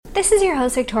This is your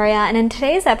host, Victoria, and in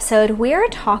today's episode, we are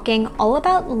talking all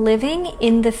about living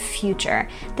in the future.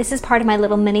 This is part of my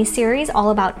little mini-series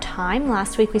all about time.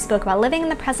 Last week, we spoke about living in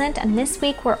the present, and this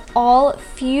week, we're all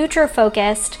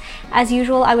future-focused. As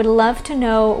usual, I would love to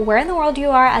know where in the world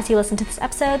you are as you listen to this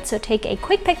episode, so take a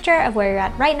quick picture of where you're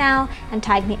at right now and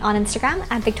tag me on Instagram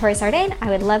at Victoria Sardane.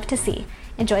 I would love to see.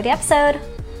 Enjoy the episode.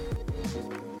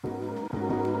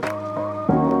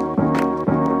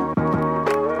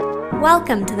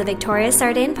 Welcome to the Victoria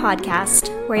Sardane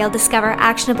podcast, where you'll discover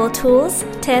actionable tools,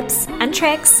 tips, and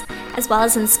tricks, as well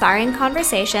as inspiring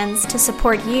conversations to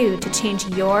support you to change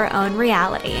your own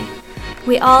reality.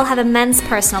 We all have immense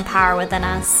personal power within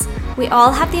us. We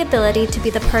all have the ability to be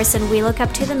the person we look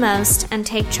up to the most and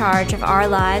take charge of our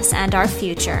lives and our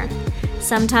future.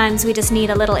 Sometimes we just need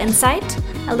a little insight,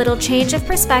 a little change of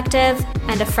perspective,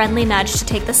 and a friendly nudge to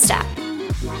take the step.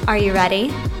 Are you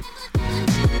ready?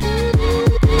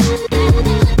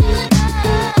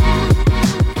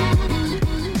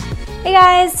 Hey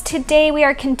guys, today we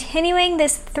are continuing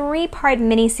this 3-part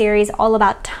mini-series all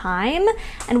about time,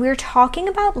 and we're talking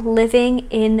about living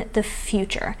in the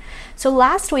future. So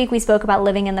last week we spoke about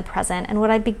living in the present, and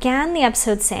what I began the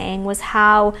episode saying was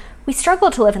how we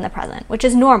struggle to live in the present, which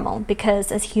is normal because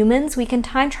as humans we can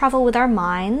time travel with our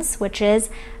minds, which is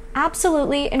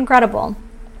absolutely incredible.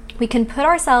 We can put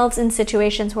ourselves in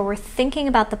situations where we're thinking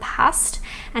about the past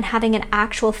and having an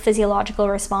actual physiological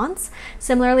response,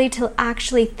 similarly to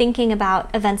actually thinking about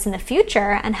events in the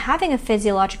future and having a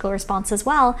physiological response as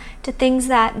well to things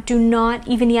that do not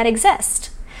even yet exist.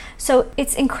 So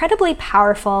it's incredibly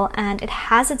powerful and it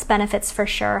has its benefits for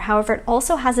sure. However, it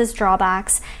also has its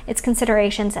drawbacks, its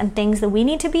considerations, and things that we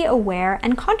need to be aware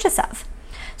and conscious of.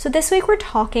 So this week we're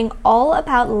talking all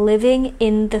about living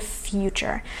in the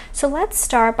future. So let's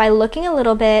start by looking a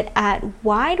little bit at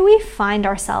why do we find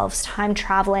ourselves time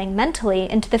traveling mentally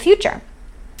into the future?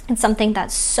 It's something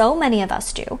that so many of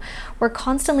us do. We're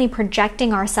constantly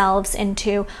projecting ourselves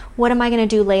into what am I going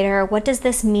to do later? What does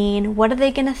this mean? What are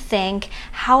they going to think?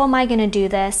 How am I going to do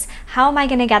this? How am I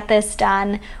going to get this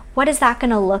done? What is that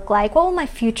going to look like? What will my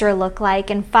future look like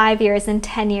in 5 years, in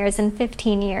 10 years, in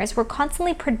 15 years? We're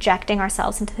constantly projecting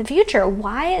ourselves into the future.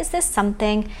 Why is this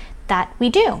something that we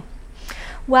do?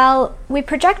 Well, we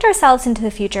project ourselves into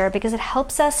the future because it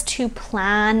helps us to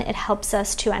plan, it helps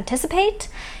us to anticipate,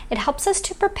 it helps us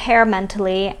to prepare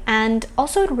mentally, and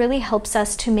also it really helps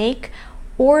us to make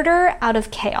order out of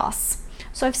chaos.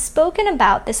 So I've spoken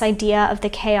about this idea of the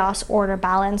chaos-order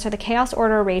balance or the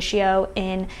chaos-order ratio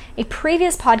in a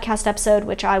previous podcast episode,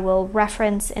 which I will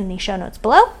reference in the show notes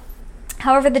below.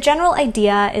 However, the general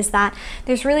idea is that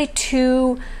there's really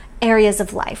two areas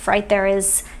of life, right? There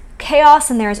is chaos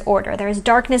and there is order. There is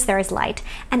darkness, there is light.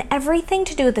 And everything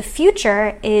to do with the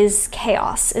future is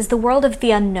chaos, is the world of the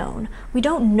unknown. We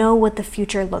don't know what the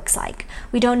future looks like.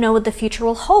 We don't know what the future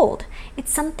will hold.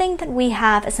 It's something that we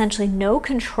have essentially no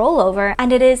control over,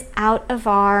 and it is out of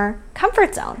our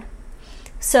comfort zone.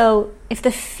 So if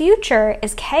the future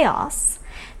is chaos,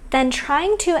 then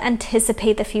trying to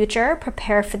anticipate the future,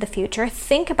 prepare for the future,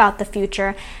 think about the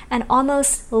future, and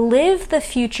almost live the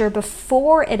future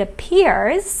before it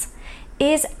appears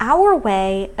is our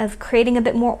way of creating a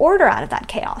bit more order out of that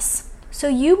chaos. So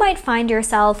you might find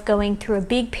yourself going through a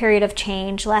big period of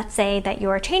change. Let's say that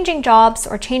you're changing jobs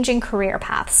or changing career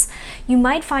paths. You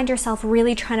might find yourself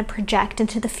really trying to project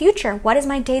into the future. What is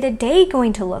my day-to-day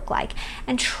going to look like?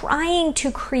 And trying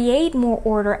to create more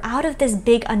order out of this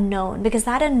big unknown, because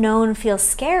that unknown feels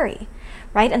scary,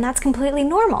 right? And that's completely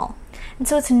normal. And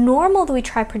so it's normal that we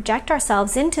try to project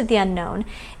ourselves into the unknown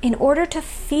in order to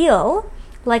feel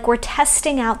like we're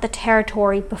testing out the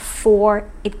territory before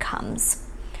it comes.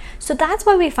 So that's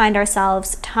why we find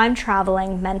ourselves time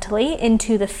traveling mentally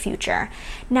into the future.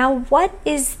 Now, what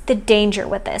is the danger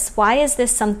with this? Why is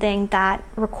this something that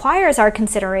requires our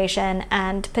consideration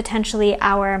and potentially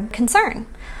our concern?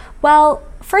 Well,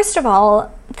 first of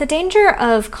all, the danger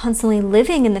of constantly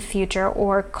living in the future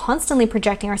or constantly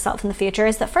projecting ourselves in the future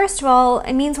is that, first of all,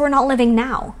 it means we're not living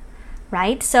now,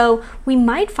 right? So we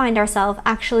might find ourselves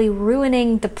actually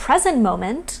ruining the present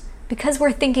moment because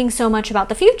we're thinking so much about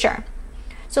the future.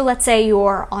 So let's say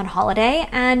you're on holiday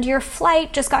and your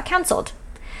flight just got canceled.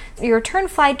 Your return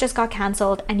flight just got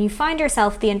canceled and you find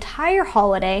yourself the entire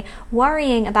holiday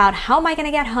worrying about how am I going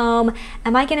to get home?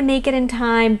 Am I going to make it in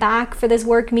time back for this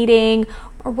work meeting?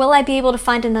 Or will I be able to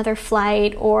find another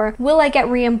flight? Or will I get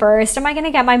reimbursed? Am I going to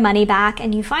get my money back?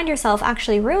 And you find yourself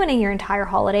actually ruining your entire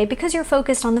holiday because you're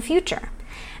focused on the future.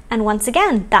 And once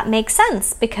again, that makes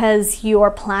sense because you're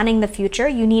planning the future.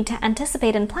 You need to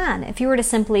anticipate and plan. If you were to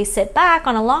simply sit back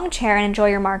on a long chair and enjoy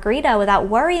your margarita without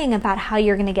worrying about how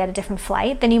you're going to get a different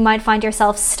flight, then you might find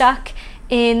yourself stuck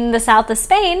in the south of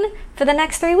Spain for the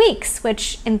next 3 weeks,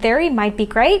 which in theory might be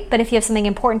great, but if you have something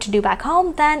important to do back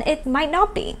home, then it might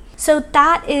not be. So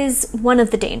that is one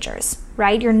of the dangers,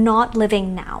 right? You're not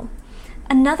living now.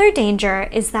 Another danger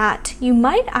is that you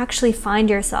might actually find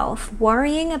yourself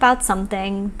worrying about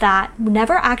something that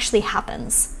never actually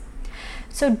happens.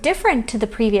 So different to the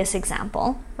previous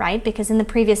example, right? Because in the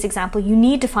previous example, you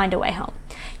need to find a way home.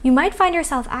 You might find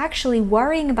yourself actually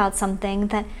worrying about something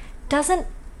that doesn't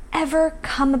ever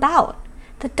come about,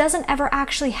 that doesn't ever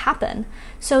actually happen.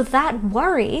 So that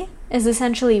worry is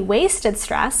essentially wasted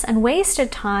stress and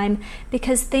wasted time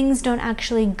because things don't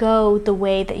actually go the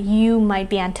way that you might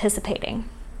be anticipating.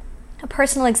 A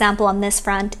personal example on this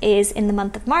front is in the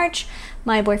month of March,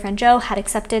 my boyfriend Joe had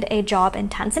accepted a job in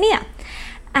Tanzania.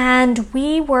 And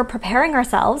we were preparing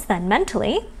ourselves then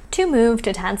mentally to move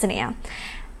to Tanzania.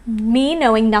 Me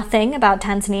knowing nothing about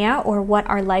Tanzania or what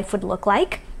our life would look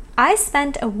like, I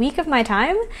spent a week of my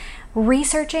time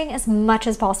researching as much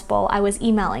as possible. I was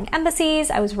emailing embassies,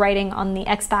 I was writing on the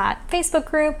expat Facebook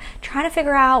group, trying to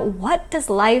figure out what does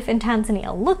life in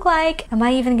Tanzania look like? Am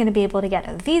I even going to be able to get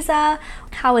a visa?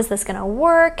 How is this going to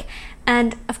work?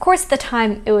 And of course, at the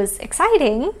time it was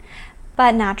exciting,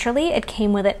 but naturally it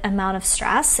came with an amount of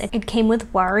stress. It came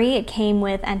with worry, it came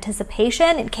with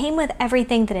anticipation, it came with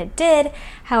everything that it did.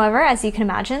 However, as you can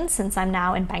imagine, since I'm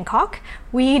now in Bangkok,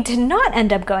 we did not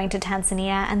end up going to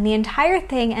Tanzania and the entire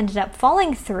thing ended up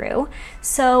falling through.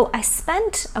 So I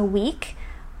spent a week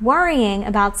worrying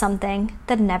about something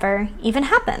that never even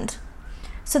happened.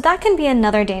 So that can be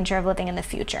another danger of living in the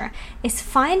future, is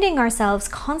finding ourselves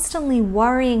constantly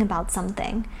worrying about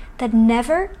something that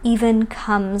never even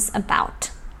comes about.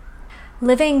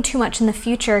 Living too much in the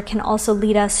future can also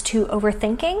lead us to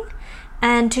overthinking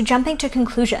and to jumping to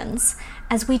conclusions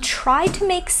as we try to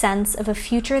make sense of a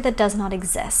future that does not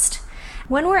exist.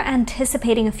 When we're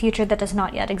anticipating a future that does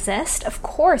not yet exist, of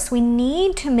course, we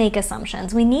need to make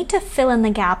assumptions. We need to fill in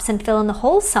the gaps and fill in the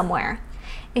holes somewhere.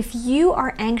 If you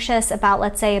are anxious about,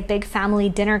 let's say, a big family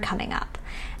dinner coming up,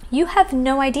 you have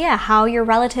no idea how your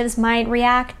relatives might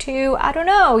react to, I don't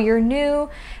know, your new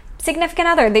significant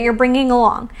other that you're bringing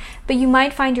along. But you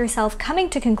might find yourself coming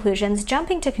to conclusions,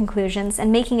 jumping to conclusions,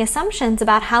 and making assumptions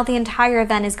about how the entire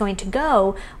event is going to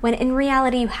go, when in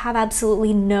reality you have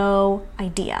absolutely no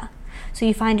idea. So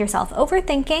you find yourself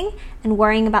overthinking and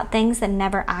worrying about things that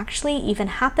never actually even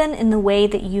happen in the way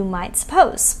that you might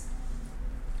suppose.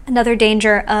 Another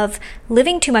danger of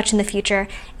living too much in the future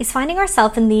is finding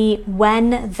ourselves in the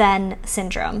when-then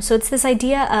syndrome. So it's this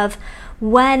idea of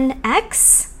when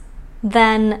X,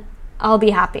 then I'll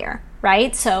be happier,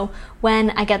 right? So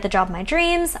when I get the job of my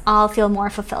dreams, I'll feel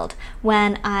more fulfilled.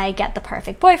 When I get the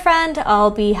perfect boyfriend,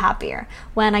 I'll be happier.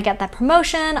 When I get that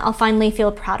promotion, I'll finally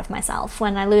feel proud of myself.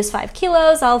 When I lose 5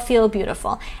 kilos, I'll feel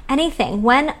beautiful. Anything.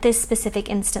 When this specific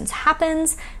instance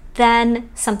happens, then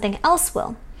something else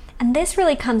will. And this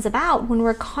really comes about when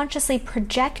we're consciously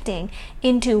projecting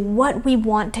into what we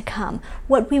want to come,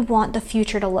 what we want the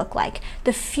future to look like.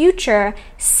 The future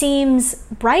seems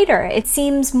brighter, it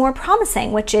seems more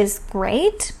promising, which is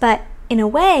great, but in a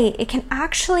way, it can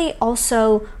actually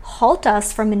also halt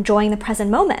us from enjoying the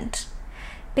present moment.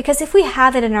 Because if we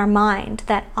have it in our mind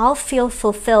that I'll feel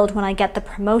fulfilled when I get the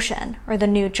promotion or the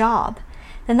new job,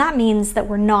 then that means that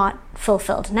we're not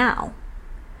fulfilled now.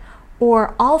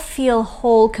 Or I'll feel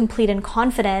whole, complete, and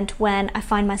confident when I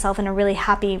find myself in a really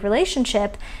happy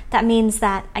relationship. That means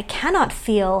that I cannot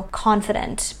feel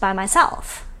confident by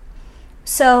myself.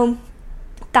 So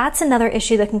that's another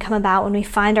issue that can come about when we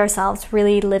find ourselves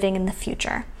really living in the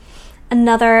future.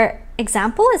 Another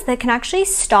example is that it can actually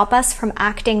stop us from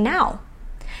acting now.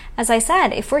 As I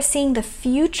said, if we're seeing the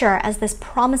future as this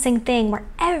promising thing where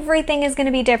everything is going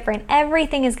to be different,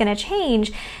 everything is going to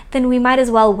change, then we might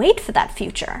as well wait for that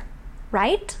future.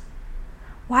 Right?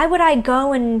 Why would I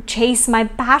go and chase my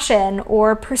passion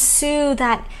or pursue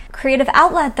that creative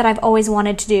outlet that I've always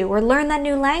wanted to do or learn that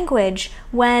new language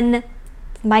when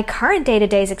my current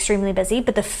day-to-day is extremely busy,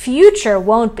 but the future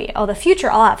won't be? Oh, the future,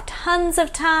 I'll have tons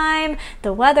of time,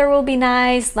 the weather will be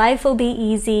nice, life will be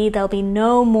easy, there'll be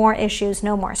no more issues,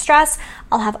 no more stress,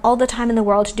 I'll have all the time in the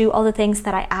world to do all the things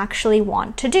that I actually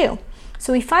want to do.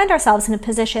 So we find ourselves in a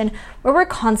position where we're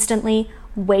constantly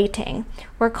waiting.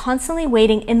 We're constantly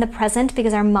waiting in the present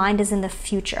because our mind is in the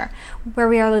future. Where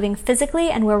we are living physically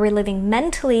and where we're living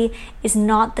mentally is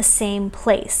not the same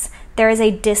place. There is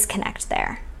a disconnect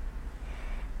there.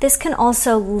 this can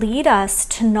also lead us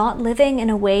to not living in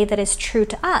a way that is true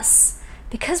to us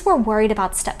because we're worried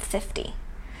about step 50.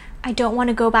 I don't want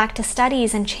to go back to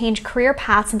studies and change career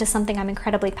paths into something I'm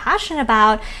incredibly passionate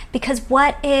about because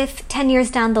what if 10 years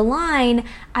down the line,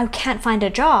 I can't find a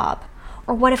job?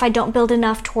 Or what if I don't build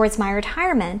enough towards my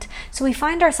retirement? So we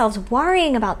find ourselves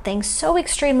worrying about things so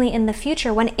extremely in the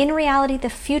future when in reality, the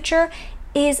future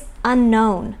is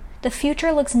unknown. The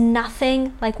future looks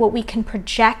nothing like what we can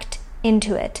project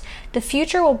into it. The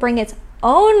future will bring its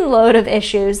own load of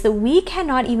issues that we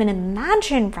cannot even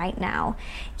imagine right now,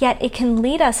 yet it can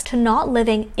lead us to not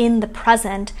living in the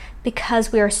present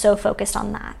because we are so focused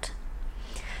on that.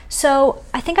 So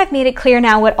I think I've made it clear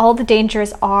now what all the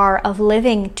dangers are of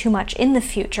living too much in the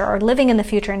future or living in the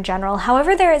future in general.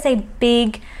 However, there is a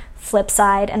big flip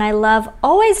side, and I love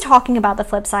always talking about the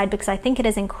flip side because I think it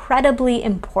is incredibly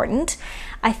important.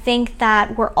 I think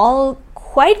that we're all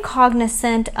quite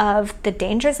cognizant of the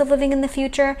dangers of living in the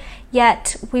future,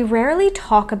 yet we rarely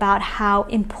talk about how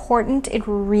important it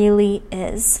really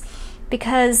is.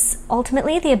 Because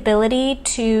ultimately, the ability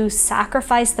to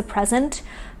sacrifice the present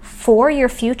for your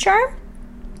future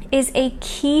is a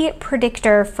key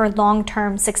predictor for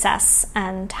long-term success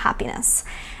and happiness.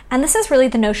 And this is really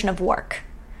the notion of work,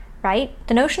 right?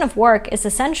 The notion of work is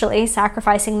essentially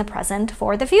sacrificing the present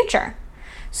for the future.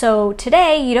 So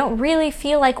today, you don't really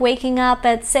feel like waking up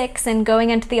at 6 and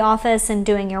going into the office and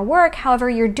doing your work. However,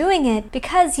 you're doing it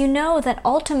because you know that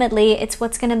ultimately it's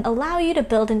what's going to allow you to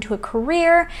build into a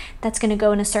career that's going to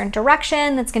go in a certain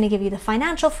direction, that's going to give you the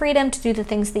financial freedom to do the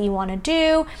things that you want to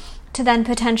do, to then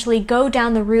potentially go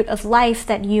down the route of life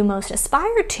that you most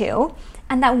aspire to,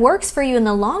 and that works for you in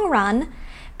the long run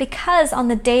because on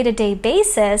the day-to-day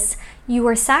basis, you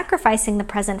are sacrificing the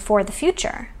present for the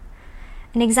future.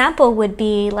 An example would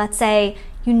be, let's say,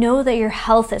 you know that your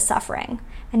health is suffering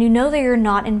and you know that you're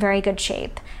not in very good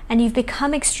shape and you've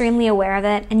become extremely aware of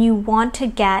it and you want to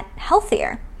get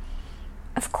healthier.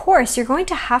 Of course, you're going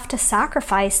to have to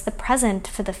sacrifice the present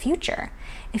for the future.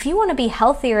 If you want to be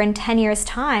healthier in 10 years'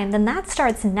 time, then that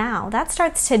starts now. That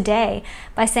starts today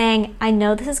by saying, I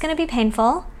know this is going to be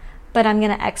painful, but I'm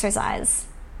going to exercise.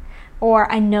 Or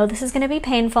I know this is going to be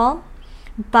painful,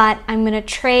 but I'm going to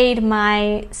trade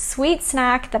my sweet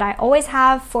snack that I always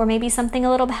have for maybe something a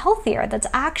little bit healthier that's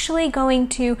actually going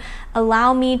to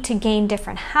allow me to gain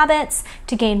different habits,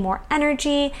 to gain more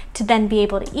energy, to then be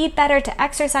able to eat better, to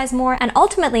exercise more, and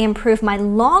ultimately improve my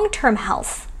long-term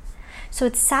health. So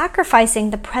it's sacrificing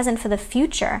the present for the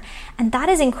future, and that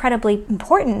is incredibly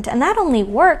important, and that only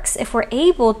works if we're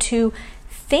able to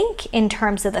think in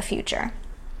terms of the future.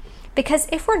 Because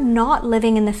if we're not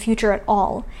living in the future at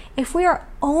all, if we are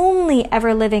only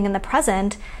ever living in the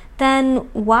present, then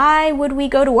why would we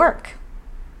go to work?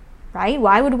 Right?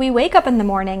 Why would we wake up in the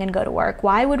morning and go to work?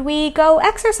 Why would we go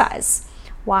exercise?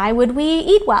 Why would we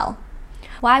eat well?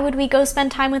 Why would we go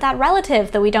spend time with that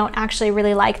relative that we don't actually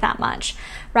really like that much?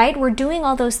 Right? We're doing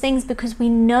all those things because we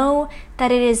know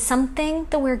that it is something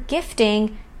that we're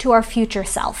gifting to our future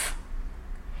self.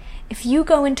 If you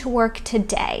go into work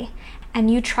today and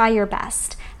you try your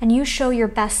best and you show your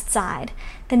best side,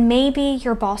 then maybe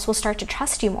your boss will start to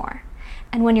trust you more.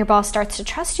 And when your boss starts to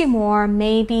trust you more,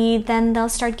 maybe then they'll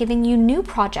start giving you new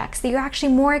projects that you're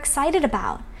actually more excited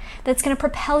about, that's going to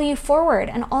propel you forward.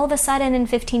 And all of a sudden in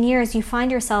 15 years, you find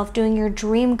yourself doing your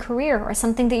dream career or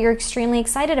something that you're extremely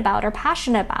excited about or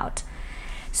passionate about.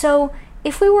 So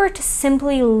if we were to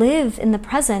simply live in the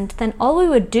present, then all we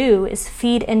would do is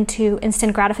feed into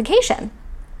instant gratification,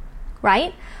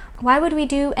 right? Why would we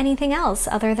do anything else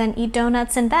other than eat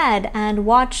donuts in bed and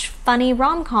watch funny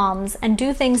rom-coms and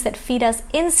do things that feed us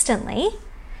instantly?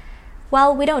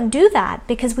 Well, we don't do that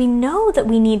because we know that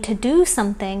we need to do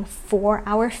something for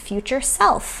our future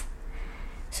self.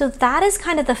 So that is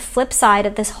kind of the flip side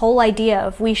of this whole idea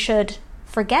of we should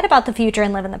forget about the future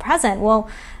and live in the present. Well,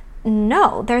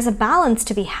 no, there's a balance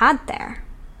to be had there.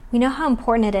 We know how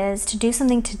important it is to do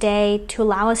something today to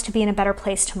allow us to be in a better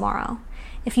place tomorrow.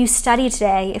 If you study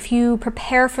today, if you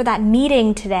prepare for that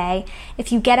meeting today,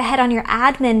 if you get ahead on your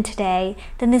admin today,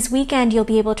 then this weekend you'll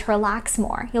be able to relax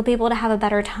more. You'll be able to have a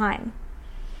better time.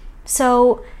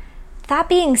 So that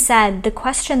being said, the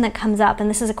question that comes up,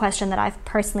 and this is a question that I've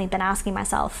personally been asking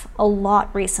myself a lot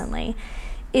recently,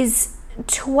 is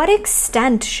to what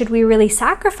extent should we really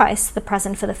sacrifice the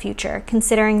present for the future,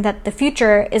 considering that the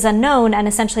future is unknown and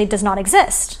essentially does not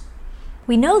exist?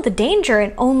 We know the danger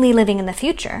in only living in the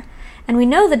future. And we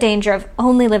know the danger of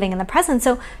only living in the present.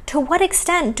 So to what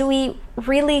extent do we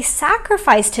really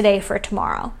sacrifice today for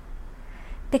tomorrow?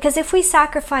 Because if we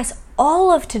sacrifice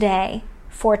all of today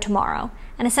for tomorrow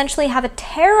and essentially have a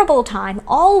terrible time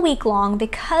all week long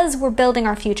because we're building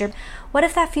our future. What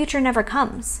if that future never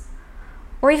comes?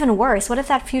 Or even worse, what if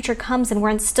that future comes and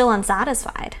we're still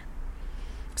unsatisfied?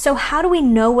 So how do we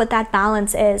know what that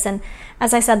balance is? And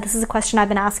as I said, this is a question I've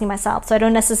been asking myself, so I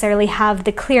don't necessarily have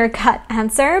the clear-cut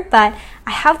answer, but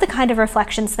I have the kind of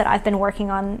reflections that I've been working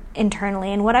on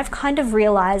internally. And what I've kind of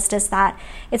realized is that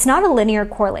it's not a linear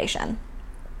correlation.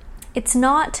 It's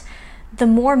not the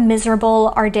more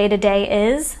miserable our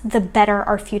day-to-day is, the better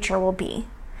our future will be.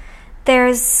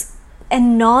 There's a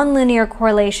non-linear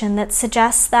correlation that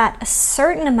suggests that a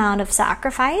certain amount of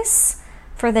sacrifice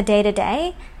for the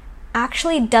day-to-day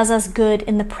actually does us good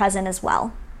in the present as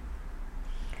well.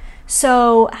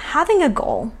 So having a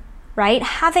goal, right?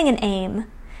 Having an aim,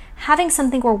 having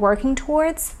something we're working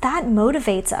towards, that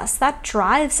motivates us, that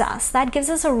drives us, that gives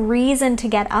us a reason to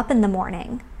get up in the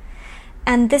morning.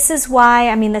 And this is why,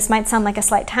 I mean, this might sound like a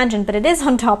slight tangent, but it is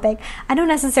on topic. I don't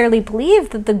necessarily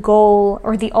believe that the goal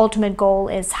or the ultimate goal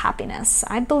is happiness.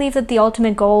 I believe that the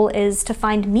ultimate goal is to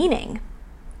find meaning.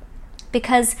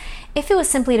 Because if it was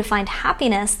simply to find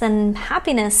happiness, then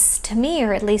happiness, to me,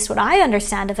 or at least what I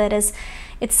understand of it, is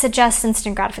it suggests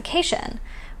instant gratification,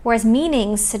 whereas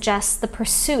meaning suggests the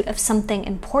pursuit of something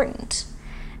important.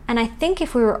 And I think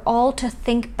if we were all to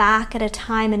think back at a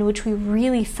time in which we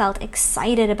really felt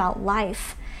excited about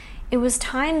life, it was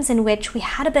times in which we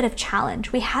had a bit of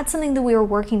challenge. We had something that we were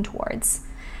working towards,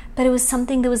 but it was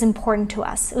something that was important to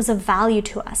us. It was of value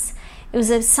to us. It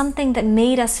was something that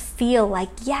made us feel like,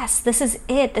 yes, this is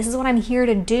it. This is what I'm here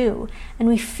to do. And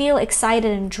we feel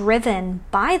excited and driven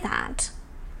by that.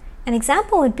 An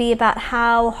example would be about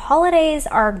how holidays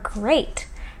are great.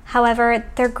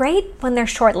 However, they're great when they're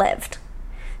short-lived.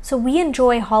 So we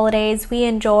enjoy holidays. We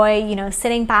enjoy,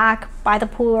 sitting back by the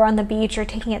pool or on the beach or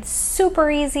taking it super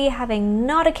easy, having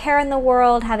not a care in the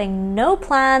world, having no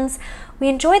plans. We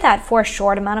enjoy that for a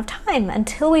short amount of time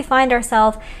until we find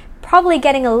ourselves probably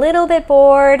getting a little bit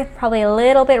bored, probably a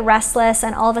little bit restless,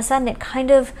 and all of a sudden it kind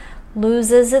of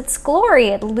loses its glory,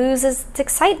 it loses its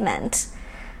excitement.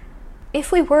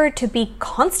 If we were to be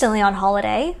constantly on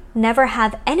holiday, never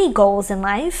have any goals in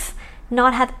life,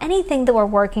 not have anything that we're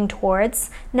working towards,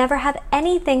 never have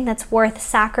anything that's worth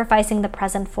sacrificing the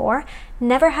present for,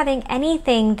 never having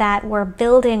anything that we're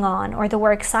building on or that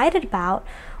we're excited about,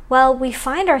 well, we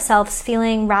find ourselves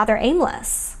feeling rather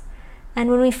aimless. And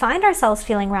when we find ourselves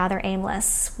feeling rather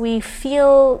aimless, we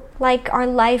feel like our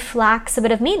life lacks a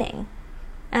bit of meaning.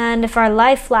 And if our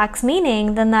life lacks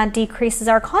meaning, then that decreases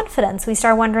our confidence. We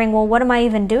start wondering, well, what am I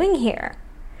even doing here?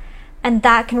 And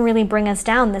that can really bring us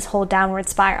down this whole downward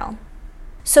spiral.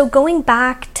 So going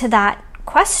back to that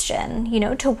question,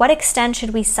 to what extent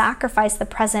should we sacrifice the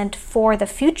present for the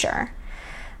future?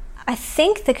 I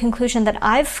think the conclusion that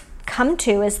I've come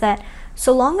to is that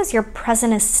so long as your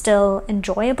present is still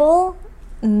enjoyable,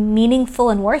 meaningful,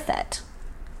 and worth it.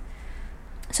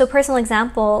 So a personal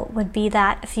example would be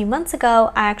that a few months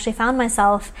ago, I actually found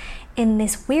myself in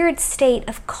this weird state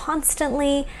of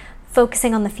constantly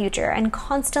focusing on the future and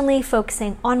constantly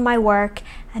focusing on my work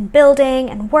and building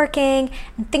and working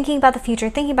and thinking about the future.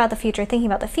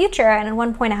 And at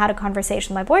one point I had a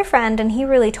conversation with my boyfriend, and he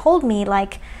really told me,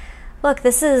 look,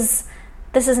 this is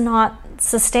not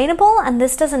sustainable, and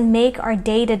this doesn't make our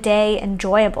day-to-day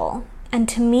enjoyable. And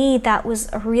to me, that was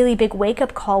a really big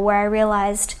wake-up call where I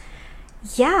realized,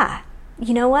 yeah,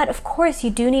 you know what? Of course, you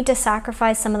do need to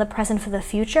sacrifice some of the present for the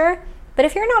future, but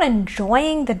if you're not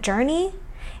enjoying the journey,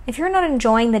 if you're not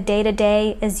enjoying the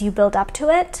day-to-day as you build up to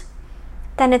it,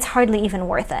 then it's hardly even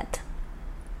worth it.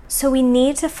 So we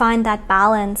need to find that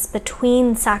balance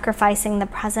between sacrificing the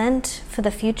present for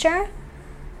the future,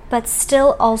 but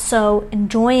still also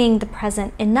enjoying the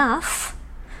present enough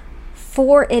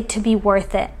for it to be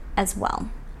worth it as well.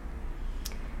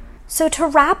 So to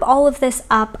wrap all of this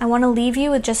up, I want to leave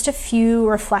you with just a few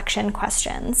reflection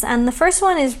questions. And the first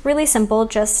one is really simple,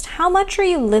 just how much are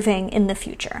you living in the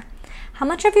future? How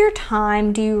much of your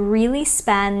time do you really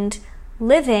spend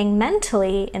living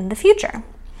mentally in the future?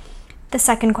 The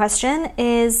second question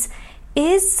is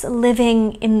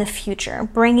living in the future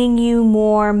bringing you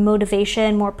more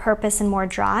motivation, more purpose, and more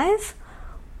drive?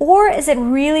 Or is it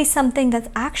really something that's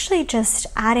actually just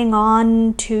adding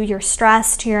on to your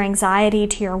stress, to your anxiety,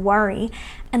 to your worry,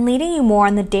 and leading you more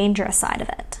on the dangerous side of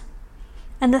it?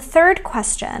 And the third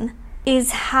question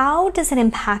is, how does it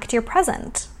impact your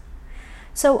present?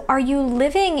 So are you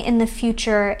living in the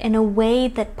future in a way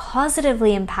that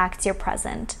positively impacts your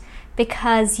present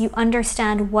because you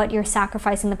understand what you're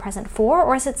sacrificing the present for?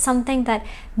 Or is it something that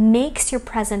makes your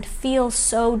present feel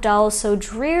so dull, so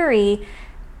dreary,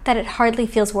 that it hardly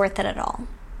feels worth it at all?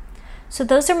 So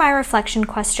those are my reflection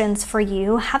questions for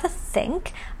you. Have a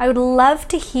think. I would love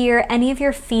to hear any of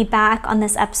your feedback on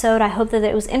this episode. I hope that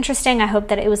it was interesting. I hope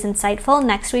that it was insightful.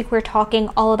 Next week, we're talking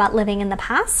all about living in the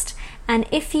past. And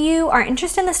if you are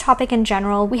interested in this topic in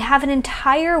general, we have an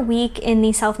entire week in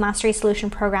the Self-Mastery Solution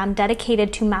program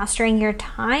dedicated to mastering your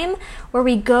time, where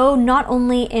we go not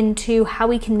only into how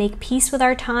we can make peace with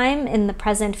our time in the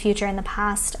present, future, and the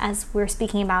past, as we're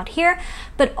speaking about here,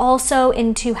 but also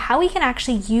into how we can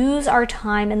actually use our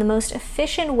time in the most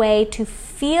efficient way to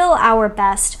feel our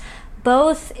best,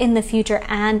 both in the future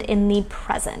and in the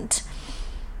present.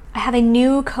 I have a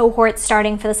new cohort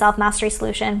starting for the Self-Mastery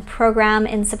Solution program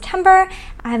in September.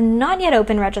 I have not yet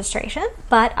opened registration,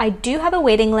 but I do have a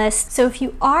waiting list. So if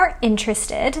you are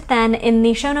interested, then in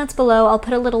the show notes below, I'll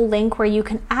put a little link where you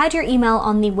can add your email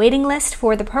on the waiting list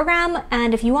for the program.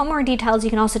 And if you want more details, you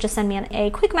can also just send me a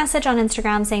quick message on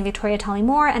Instagram saying, Victoria, tell me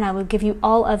more, and I will give you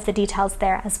all of the details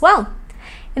there as well.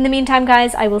 In the meantime,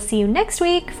 guys, I will see you next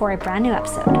week for a brand new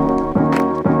episode.